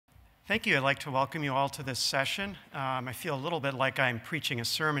Thank you. I'd like to welcome you all to this session. I feel a little bit like I'm preaching a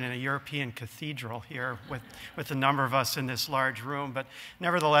sermon in a European cathedral here with a number of us in this large room, but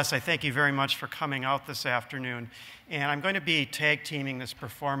nevertheless, I thank you very much for coming out this afternoon. And I'm going to be tag teaming this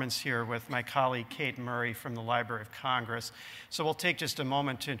performance here with my colleague Kate Murray from the Library of Congress. So we'll take just a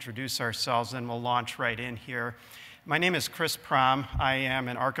moment to introduce ourselves, and we'll launch right in here. My name is Prom. I am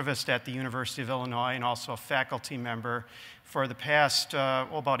an archivist at the University of Illinois and also a faculty member. For the past,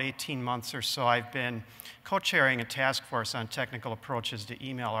 about 18 months or so, I've been co-chairing a task force on technical approaches to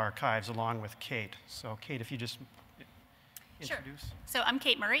email archives along with Kate. So Kate, if you just introduce. Sure. So I'm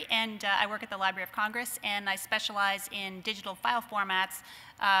Kate Murray, and I work at the Library of Congress, and I specialize in digital file formats.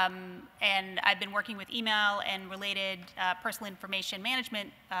 And I've been working with email and related personal information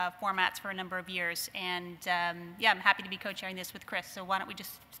management formats for a number of years. And yeah, I'm happy to be co-chairing this with Chris. So why don't we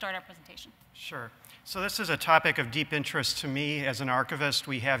just start our presentation? Sure. So this is a topic of deep interest to me as an archivist.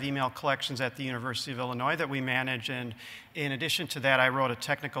 We have email collections at the University of Illinois that we manage, and in addition to that, I wrote a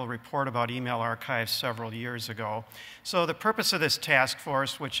technical report about email archives several years ago. So the purpose of this task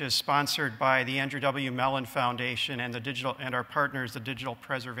force, which is sponsored by the Andrew W. Mellon Foundation and our partners, the Digital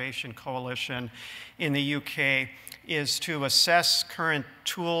Preservation Coalition in the UK, is to assess current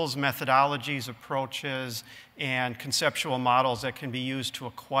tools, methodologies, approaches, and conceptual models that can be used to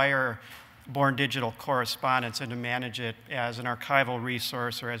acquire born digital correspondence and to manage it as an archival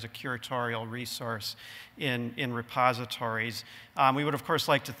resource or as a curatorial resource in repositories. We would, of course,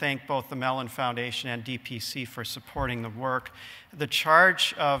 like to thank both the Mellon Foundation and DPC for supporting the work. The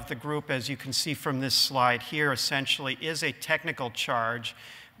charge of the group, as you can see from this slide here, essentially is a technical charge.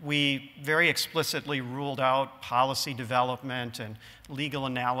 We very explicitly ruled out policy development and legal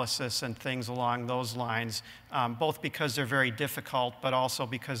analysis and things along those lines, both because they're very difficult, but also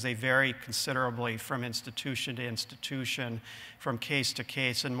because they vary considerably from institution to institution, from case to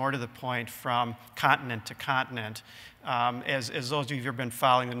case, and more to the point, from continent to continent. As those of you who have been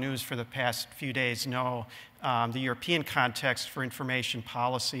following the news for the past few days know, the European context for information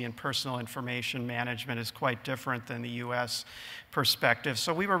policy and personal information management is quite different than the US perspective.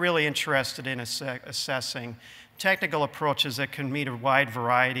 So we were really interested in assessing technical approaches that can meet a wide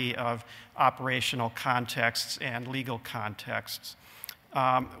variety of operational contexts and legal contexts.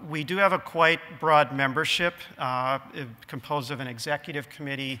 We do have a quite broad membership composed of an executive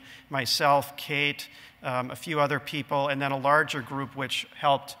committee, myself, Kate, a few other people, and then a larger group which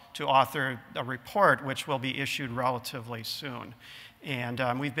helped to author a report which will be issued relatively soon. And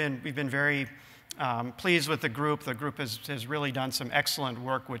we've been very pleased with the group. The group has really done some excellent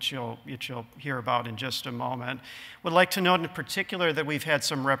work, which you'll hear about in just a moment. Would like to note in particular that we've had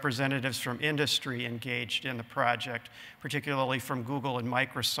some representatives from industry engaged in the project, particularly from Google and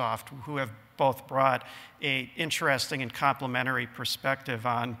Microsoft, who have both brought an interesting and complementary perspective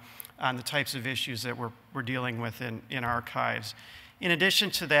on the types of issues that we're dealing with in archives. In addition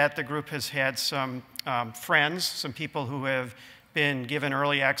to that, the group has had some friends, some people who have been given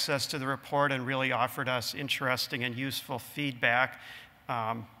early access to the report and really offered us interesting and useful feedback.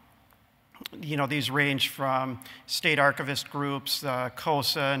 You know, these range from state archivist groups,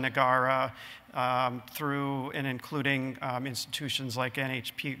 COSA, Nagara, through and including institutions like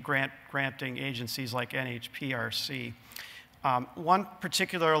NHP, granting agencies like NHPRC. One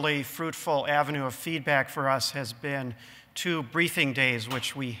particularly fruitful avenue of feedback for us has been 2 briefing days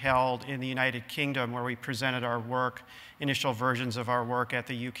which we held in the United Kingdom, where we presented our work, initial versions of our work at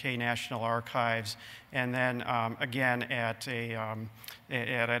the UK National Archives, and then again at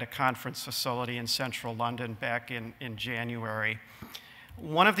a conference facility in central London back in January.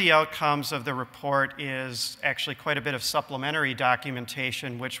 One of the outcomes of the report is actually quite a bit of supplementary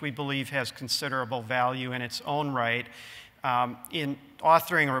documentation, which we believe has considerable value in its own right. In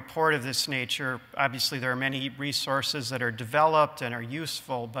authoring a report of this nature, obviously there are many resources that are developed and are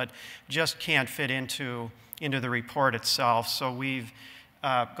useful, but just can't fit into the report itself. So we've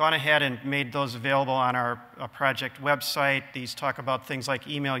gone ahead and made those available on our project website. These talk about things like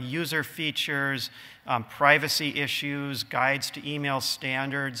email user features, privacy issues, guides to email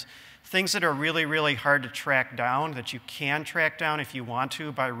standards, things that are really, really hard to track down, that you can track down if you want to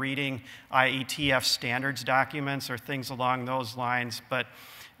by reading IETF standards documents or things along those lines, but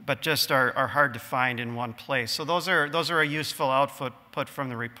just are hard to find in one place. So those are a useful output from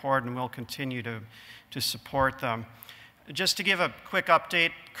the report, and we'll continue to support them. Just to give a quick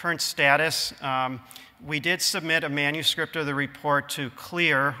update, current status, we did submit a manuscript of the report to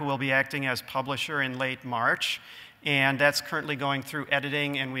CLEAR, who will be acting as publisher in late March. And that's currently going through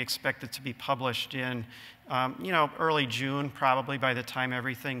editing, and we expect it to be published in early June, probably by the time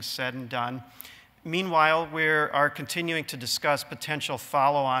everything's said and done. Meanwhile, we are continuing to discuss potential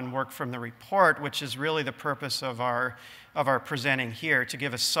follow-on work from the report, which is really the purpose of our presenting here, to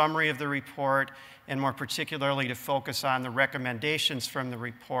give a summary of the report and more particularly to focus on the recommendations from the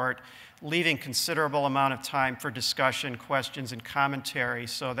report, leaving considerable amount of time for discussion, questions, and commentary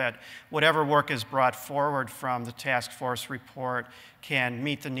so that whatever work is brought forward from the task force report can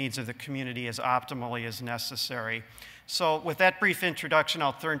meet the needs of the community as optimally as necessary. So with that brief introduction,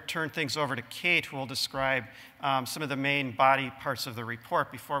 I'll turn things over to Kate, who will describe some of the main body parts of the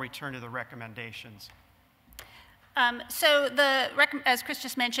report before we turn to the recommendations. As Chris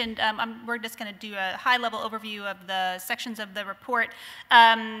just mentioned, we're just going to do a high-level overview of the sections of the report.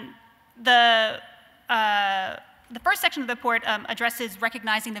 The first section of the report addresses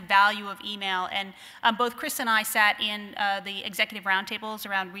recognizing the value of email, and both Chris and I sat in the executive roundtables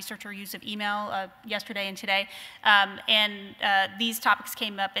around researcher use of email yesterday and today, and these topics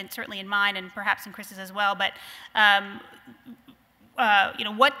came up, and certainly in mine and perhaps in Chris's as well, but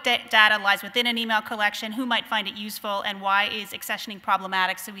what data lies within an email collection, who might find it useful, and why is accessioning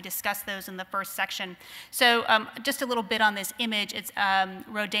problematic? So we discussed those in the first section. So just a little bit on this image. It's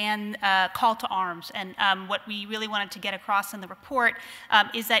Rodin call to arms. And what we really wanted to get across in the report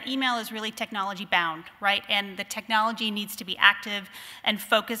is that email is really technology bound, right? And the technology needs to be active and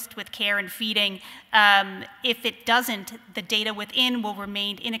focused with care and feeding. If it doesn't, the data within will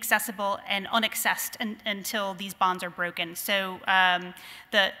remain inaccessible and unaccessed until these bonds are broken. So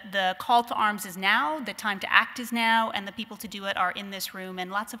the call to arms is now, the time to act is now, and the people to do it are in this room, and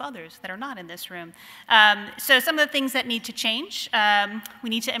lots of others that are not in this room. So some of the things that need to change, we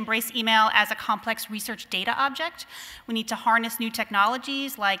need to embrace email as a complex research data object. We need to harness new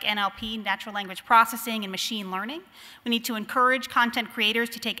technologies like NLP, natural language processing, and machine learning. We need to encourage content creators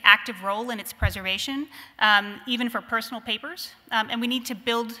to take active role in its preservation, even for personal papers. And we need to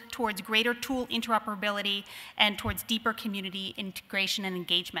build towards greater tool interoperability and towards deeper community integration and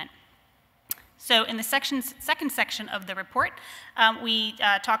engagement. So in the second section of the report, we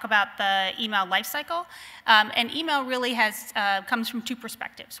talk about the email lifecycle. And email really comes from two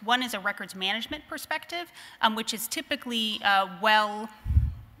perspectives. One is a records management perspective, which is typically well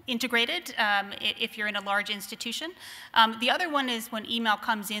integrated if you're in a large institution. The other one is when email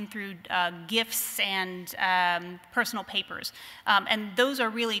comes in through gifts and personal papers. And those are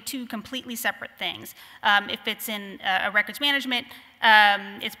really two completely separate things. If it's in a records management,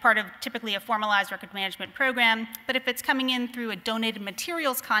 it's part of typically a formalized record management program, but if it's coming in through a donated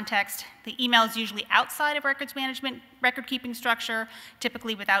materials context, the email is usually outside of records management record-keeping structure,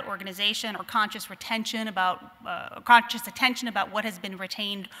 typically without organization or conscious attention about what has been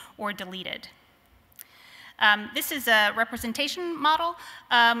retained or deleted. This is a representation model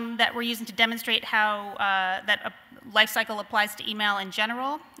that we're using to demonstrate how that a life cycle applies to email in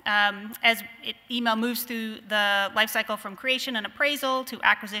general. Email moves through the life cycle from creation and appraisal to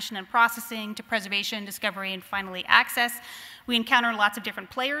acquisition and processing to preservation, discovery, and finally access. We encounter lots of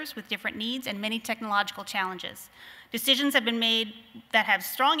different players with different needs and many technological challenges. Decisions have been made that have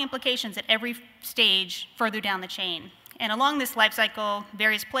strong implications at every stage further down the chain. And along this life cycle,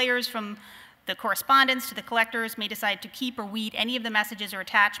 various players from the correspondents to the collectors may decide to keep or weed any of the messages or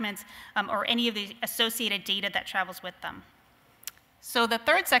attachments or any of the associated data that travels with them. So the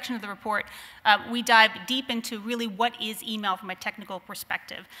third section of the report, we dive deep into really what is email from a technical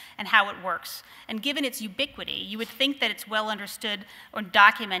perspective and how it works. And given its ubiquity, you would think that it's well understood or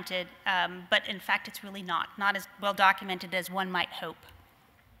documented, but in fact it's really not as well documented as one might hope.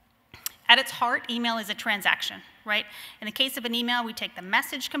 At its heart, email is a transaction, right? In the case of an email, we take the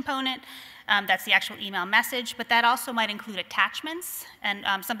message component, that's the actual email message, but that also might include attachments, and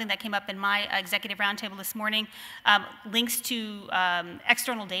something that came up in my executive roundtable this morning, links to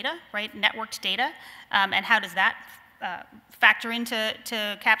external data, right, networked data, and how does that factor into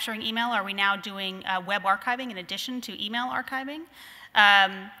capturing email? Are we now doing web archiving in addition to email archiving?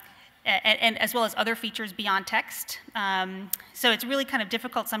 And as well as other features beyond text. So it's really kind of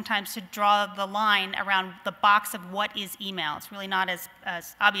difficult sometimes to draw the line around the box of what is email. It's really not as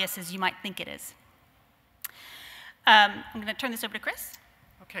obvious as you might think it is. I'm going to turn this over to Chris.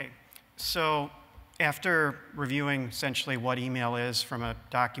 Okay, so after reviewing essentially what email is from a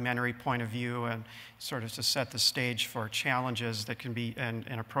documentary point of view and sort of to set the stage for challenges that can be and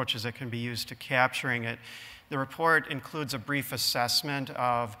approaches that can be used to capturing it, the report includes a brief assessment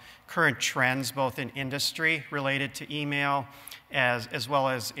of current trends both in industry related to email as well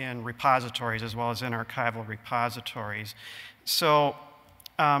as in repositories, as well as in archival repositories. So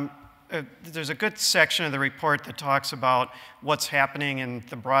there's a good section of the report that talks about what's happening in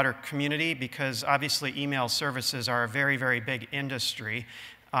the broader community, because obviously email services are a very, very big industry.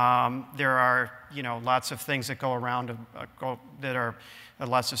 There are, lots of things that go around that are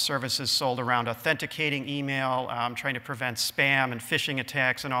lots of services sold around authenticating email, trying to prevent spam and phishing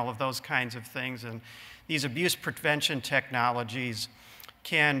attacks and all of those kinds of things. And these abuse prevention technologies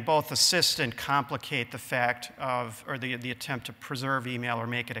can both assist and complicate the fact of, or the attempt to preserve email or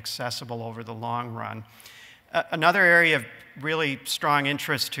make it accessible over the long run. Another area of really strong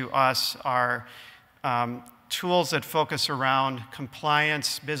interest to us are tools that focus around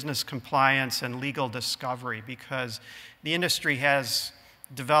compliance, business compliance, and legal discovery, because the industry has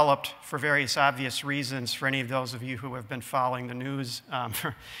developed, for various obvious reasons, for any of those of you who have been following the news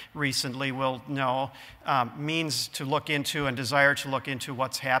recently will know, means to look into and desire to look into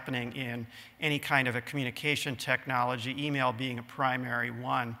what's happening in any kind of a communication technology, email being a primary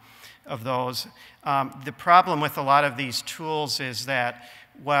one of those. The problem with a lot of these tools is that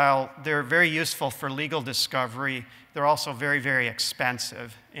while they're very useful for legal discovery, they're also very, very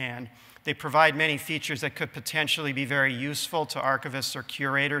expensive. And they provide many features that could potentially be very useful to archivists or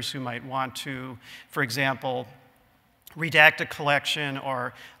curators who might want to, for example, redact a collection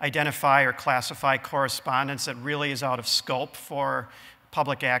or identify or classify correspondence that really is out of scope for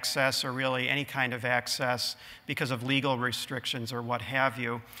public access or really any kind of access because of legal restrictions or what have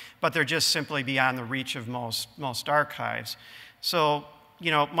you. But they're just simply beyond the reach of most archives. So,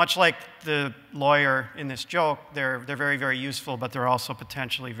 much like the lawyer in this joke, they're very, very useful, but they're also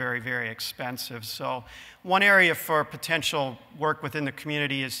potentially very, very expensive. So one area for potential work within the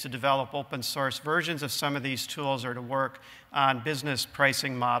community is to develop open source versions of some of these tools or to work on business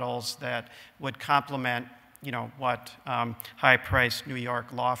pricing models that would complement what high-priced New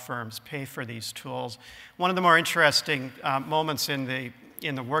York law firms pay for these tools. One of the more interesting moments in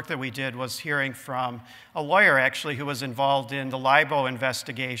the work that we did was hearing from a lawyer, actually, who was involved in the LIBO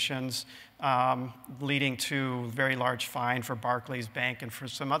investigations leading to a very large fine for Barclays Bank and for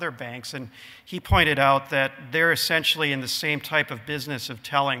some other banks. And he pointed out that they're essentially in the same type of business of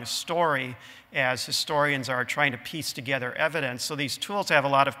telling a story as historians are trying to piece together evidence. So these tools have a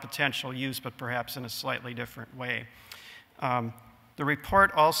lot of potential use, but perhaps in a slightly different way. The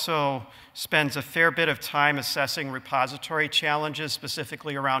report also spends a fair bit of time assessing repository challenges,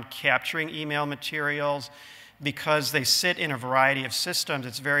 specifically around capturing email materials. Because they sit in a variety of systems,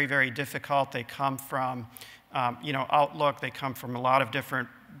 it's very, very difficult. They come from Outlook, they come from a lot of different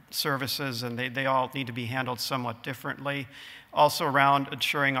services, and they all need to be handled somewhat differently. Also around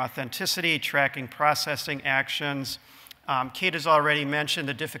ensuring authenticity, tracking processing actions. Kate has already mentioned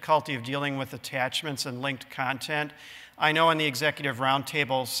the difficulty of dealing with attachments and linked content. I know in the executive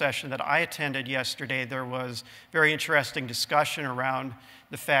roundtable session that I attended yesterday, there was very interesting discussion around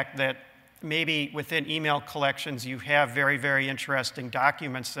the fact that maybe within email collections you have very, very interesting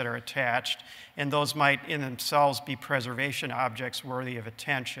documents that are attached, and those might in themselves be preservation objects worthy of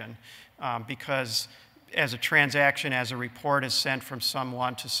attention because as a transaction, as a report is sent from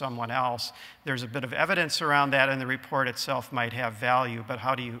someone to someone else, there's a bit of evidence around that, and the report itself might have value, but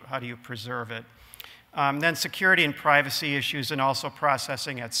how do you preserve it? Then security and privacy issues and also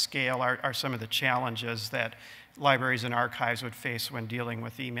processing at scale are some of the challenges that libraries and archives would face when dealing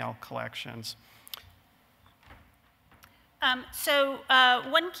with email collections.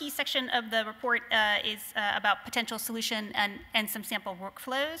 One key section of the report is about potential solution and some sample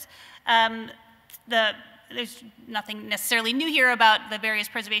workflows. There's nothing necessarily new here about the various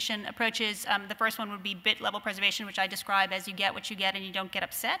preservation approaches. The first one would be bit-level preservation, which I describe as you get what you get and you don't get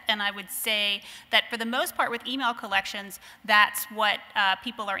upset. And I would say that for the most part with email collections, that's what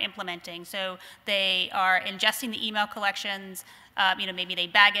people are implementing. So they are ingesting the email collections. Maybe they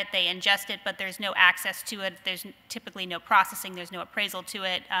bag it, they ingest it, but there's no access to it. There's typically no processing. There's no appraisal to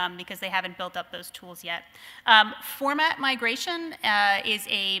it because they haven't built up those tools yet. Format migration is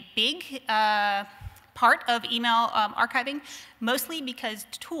a big part of email archiving, mostly because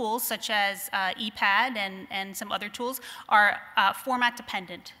tools such as EPAD and some other tools are format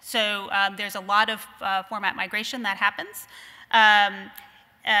dependent. So there's a lot of format migration that happens.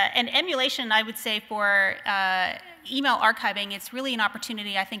 And emulation, I would say, for email archiving, it's really an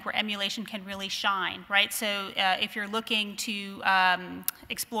opportunity, I think, where emulation can really shine, right? So if you're looking to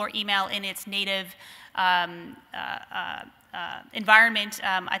explore email in its native environment,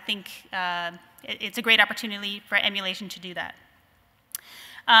 I think it's a great opportunity for emulation to do that.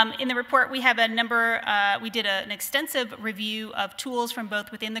 In the report, we have we did an extensive review of tools from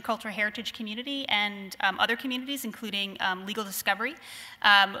both within the cultural heritage community and other communities, including legal discovery.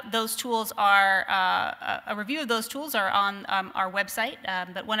 Those tools are, a review of those tools are on our website,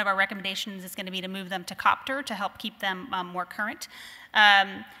 but one of our recommendations is going to be to move them to Copter to help keep them more current.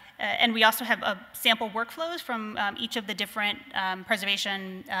 and we also have sample workflows from each of the different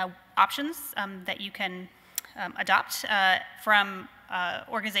preservation options that you can adopt from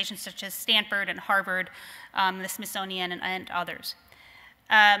organizations such as Stanford and Harvard, the Smithsonian, and others.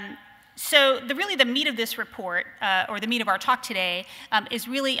 So really the meat of this report, or the meat of our talk today, is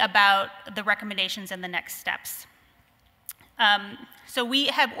really about the recommendations and the next steps. So we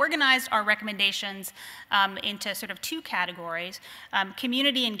have organized our recommendations into sort of two categories: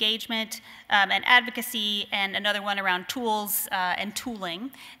 community engagement and advocacy, and another one around tools and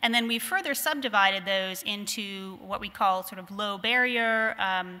tooling. And then we further subdivided those into what we call sort of low barrier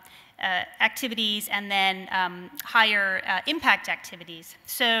activities, and then higher impact activities.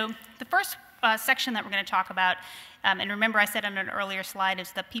 So the first section that we're going to talk about, and remember I said on an earlier slide,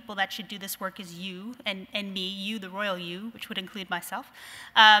 is the people that should do this work is you and me, you, the royal you, which would include myself.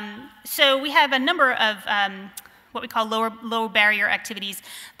 So we have a number of what we call low barrier activities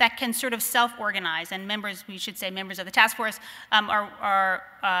that can sort of self-organize, and members, we should say members of the task force, are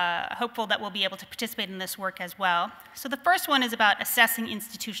hopeful that we'll be able to participate in this work as well. So the first one is about assessing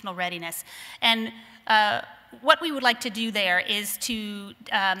institutional readiness. And what we would like to do there is to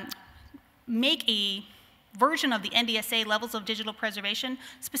make a version of the NDSA levels of digital preservation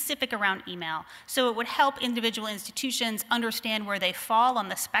specific around email. So it would help individual institutions understand where they fall on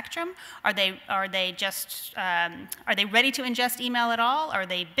the spectrum. Are they ready to ingest email at all? Are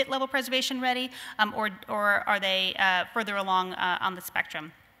they bit level preservation ready? Or are they further along on the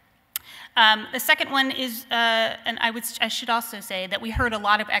spectrum? The second one is, and I should also say that we heard a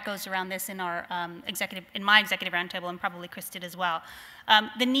lot of echoes around this in our in my executive roundtable, and probably Chris did as well.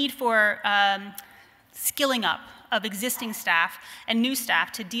 The need for skilling up of existing staff and new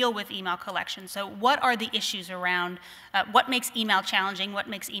staff to deal with email collection. So what are the issues around what makes email challenging, what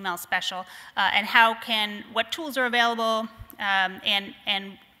makes email special, and what tools are available,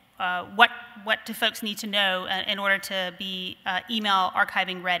 and what do folks need to know in order to be email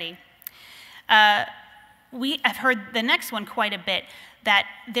archiving ready. I've heard the next one quite a bit, that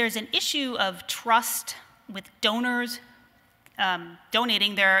there's an issue of trust with donors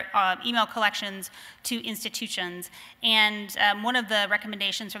donating their email collections to institutions. And one of the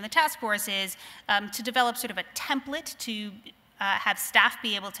recommendations from the task force is to develop sort of a template to have staff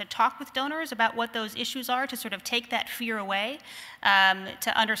be able to talk with donors about what those issues are, to sort of take that fear away,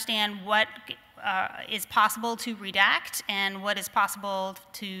 to understand what is possible to redact and what is possible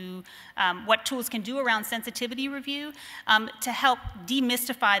to, what tools can do around sensitivity review, to help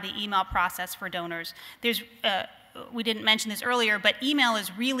demystify the email process for donors. There's, we didn't mention this earlier, but email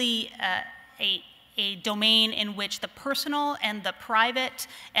is really a domain in which the personal and the private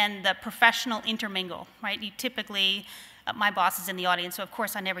and the professional intermingle, right? You typically, my boss is in the audience, so of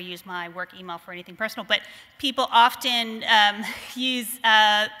course I never use my work email for anything personal, but people often use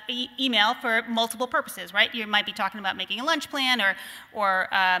email for multiple purposes, right? You might be talking about making a lunch plan, or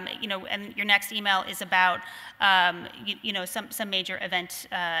you know, and your next email is about you know, some major event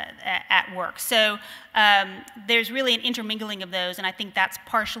at work. So there's really an intermingling of those, and I think that's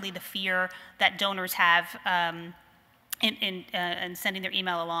partially the fear that donors have in sending their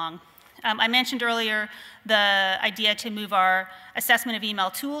email along. I mentioned earlier the idea to move our assessment of email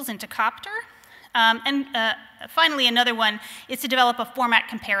tools into Copter. And finally, another one is to develop a format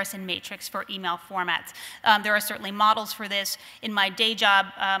comparison matrix for email formats. There are certainly models for this. In my day job,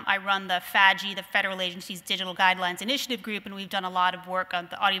 I run the FAGI, the Federal Agency's Digital Guidelines Initiative Group, and we've done a lot of work on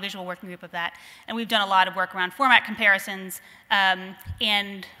the audiovisual working group of that. And we've done a lot of work around format comparisons.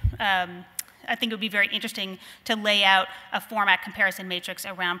 I think it would be very interesting to lay out a format comparison matrix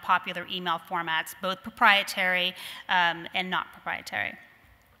around popular email formats, both proprietary and not proprietary.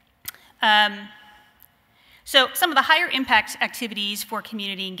 So some of the higher impact activities for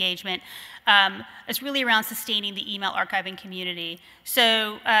community engagement is really around sustaining the email archiving community.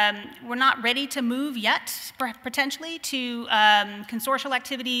 So we're not ready to move yet, potentially, to consortial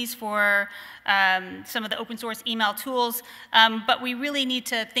activities for some of the open source email tools, but we really need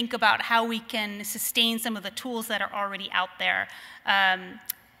to think about how we can sustain some of the tools that are already out there.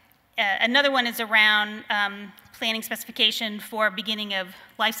 Another one is around planning specification for beginning of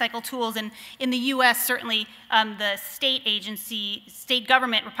lifecycle tools. And in the US, certainly the state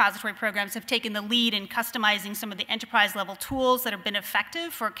government repository programs have taken the lead in customizing some of the enterprise level tools that have been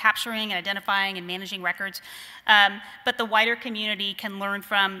effective for capturing and identifying and managing records. But the wider community can learn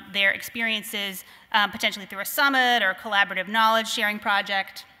from their experiences, potentially through a summit or a collaborative knowledge sharing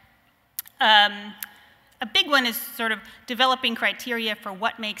project. a big one is sort of developing criteria for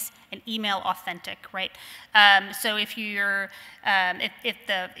what makes an email authentic, right? So if if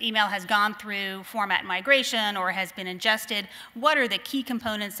the email has gone through format migration or has been ingested, what are the key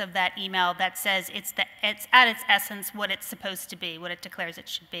components of that email that says it's at its essence what it's supposed to be, what it declares it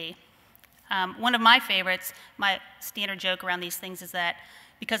should be? One of my favorites, my standard joke around these things is that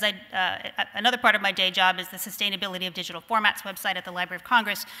because another part of my day job is the Sustainability of Digital Formats website at the Library of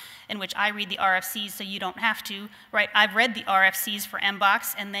Congress, in which I read the RFCs so you don't have to, right? I've read the RFCs for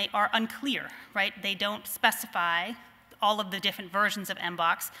MBOX, and they are unclear, right? They don't specify all of the different versions of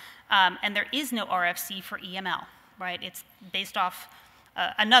MBOX, and there is no RFC for EML, right? It's based off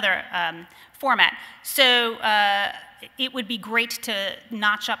another format. So it would be great to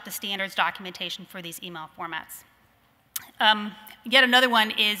notch up the standards documentation for these email formats. Yet another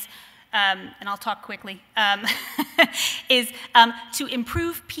one is, and I'll talk quickly, is to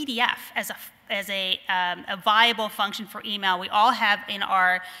improve PDF as a viable function for email. We all have in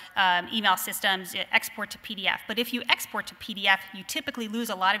our email systems export to PDF. But if you export to PDF, you typically lose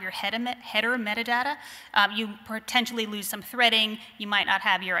a lot of your header metadata. You potentially lose some threading. You might not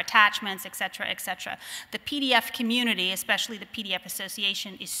have your attachments, et cetera, et cetera. The PDF community, especially the PDF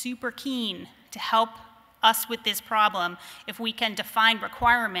Association, is super keen to help us with this problem if we can define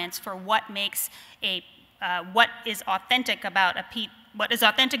requirements for what makes what is authentic about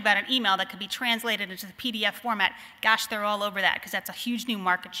an email that could be translated into the PDF format. Gosh, they're all over that because that's a huge new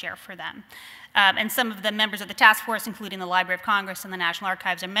market share for them. And some of the members of the task force, including the Library of Congress and the National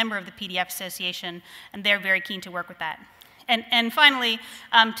Archives, are a member of the PDF Association, and they're very keen to work with that. And finally,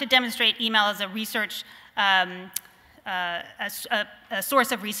 to demonstrate email as a research a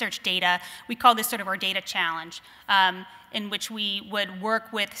source of research data. We call this sort of our data challenge, in which we would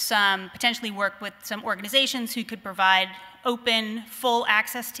potentially work with some organizations who could provide open, full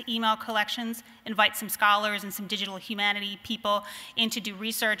access to email collections, invite some scholars and some digital humanity people in to do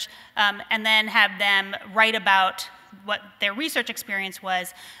research, and then have them write about what their research experience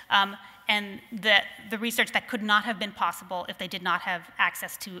was, and the research that could not have been possible if they did not have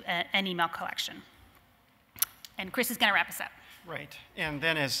access to an email collection. And Chris is going to wrap us up. Right. And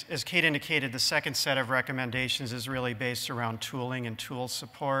then as Kate indicated, the second set of recommendations is really based around tooling and tool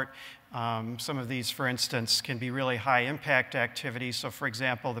support. Some of these, for instance, can be really high impact activities. So for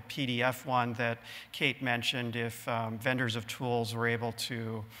example, the PDF one that Kate mentioned, if vendors of tools were able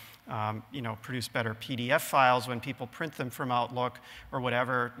to produce better PDF files when people print them from Outlook or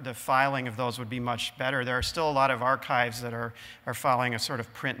whatever, the filing of those would be much better. There are still a lot of archives that are following a sort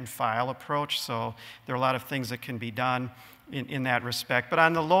of print and file approach, so there are a lot of things that can be done in that respect. But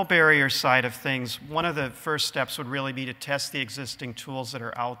on the low barrier side of things, one of the first steps would really be to test the existing tools that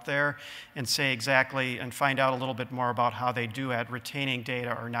are out there and say exactly and find out a little bit more about how they do at retaining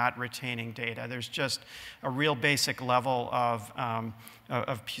data or not retaining data. There's just a real basic level of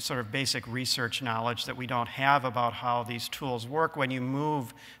sort of basic research knowledge that we don't have about how these tools work when you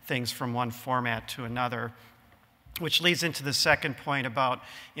move things from one format to another. Which leads into the second point about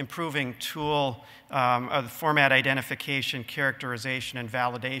improving tool format identification, characterization, and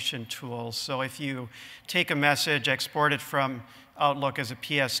validation tools. So if you take a message, export it from Outlook as a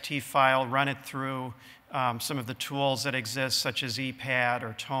PST file, run it through some of the tools that exist, such as ePad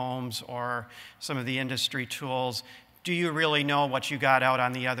or Tomes or some of the industry tools, do you really know what you got out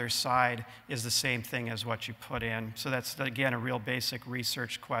on the other side is the same thing as what you put in? So that's, again, a real basic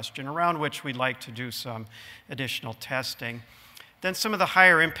research question around which we'd like to do some additional testing. Then some of the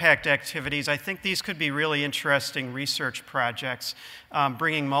higher impact activities, I think these could be really interesting research projects,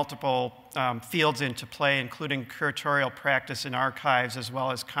 bringing multiple fields into play, including curatorial practice in archives as well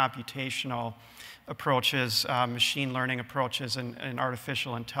as computational approaches, machine learning approaches, and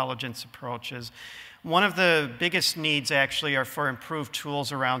artificial intelligence approaches. One of the biggest needs actually are for improved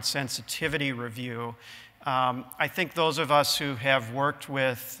tools around sensitivity review. I think those of us who have worked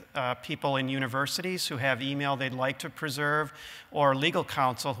with people in universities who have email they'd like to preserve, or legal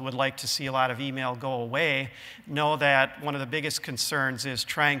counsel who would like to see a lot of email go away, know that one of the biggest concerns is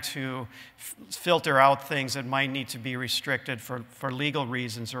trying to filter out things that might need to be restricted for legal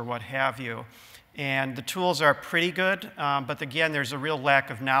reasons or what have you. And the tools are pretty good, but again, there's a real lack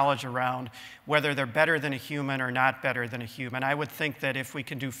of knowledge around whether they're better than a human or not better than a human. I would think that if we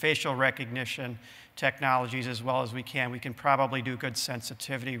can do facial recognition technologies as well as we can probably do good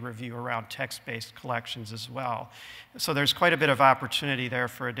sensitivity review around text-based collections as well. So there's quite a bit of opportunity there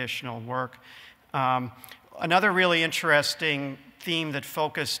for additional work. Another really interesting theme that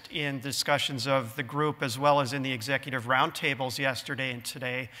focused in discussions of the group as well as in the executive roundtables yesterday and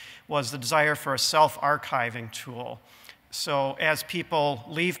today was the desire for a self-archiving tool. So as people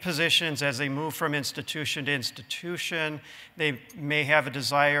leave positions, as they move from institution to institution, they may have a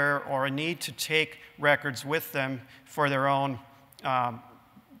desire or a need to take records with them for their own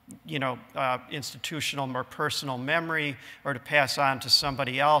institutional, more personal memory, or to pass on to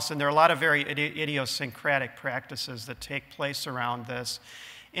somebody else. And there are a lot of very idiosyncratic practices that take place around this.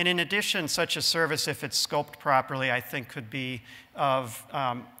 And in addition, such a service, if it's scoped properly, I think could be of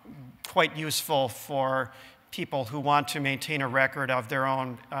quite useful for people who want to maintain a record of their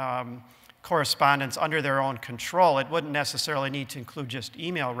own correspondence under their own control. It wouldn't necessarily need to include just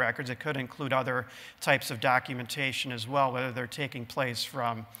email records. It could include other types of documentation as well, whether they're taking place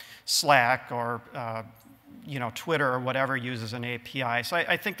from Slack or Twitter or whatever uses an API. So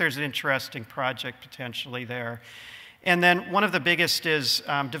I think there's an interesting project potentially there. And then one of the biggest is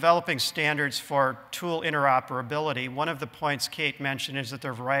developing standards for tool interoperability. One of the points Kate mentioned is that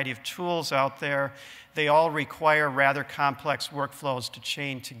there are a variety of tools out there. They all require rather complex workflows to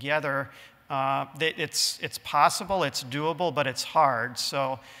chain together. It's possible, it's doable, but it's hard.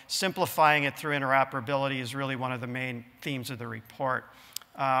 So simplifying it through interoperability is really one of the main themes of the report.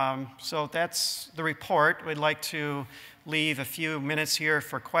 So that's the report. We'd like to leave a few minutes here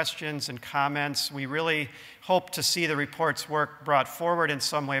for questions and comments. We really hope to see the report's work brought forward in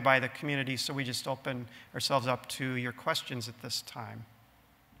some way by the community, so we just open ourselves up to your questions at this time.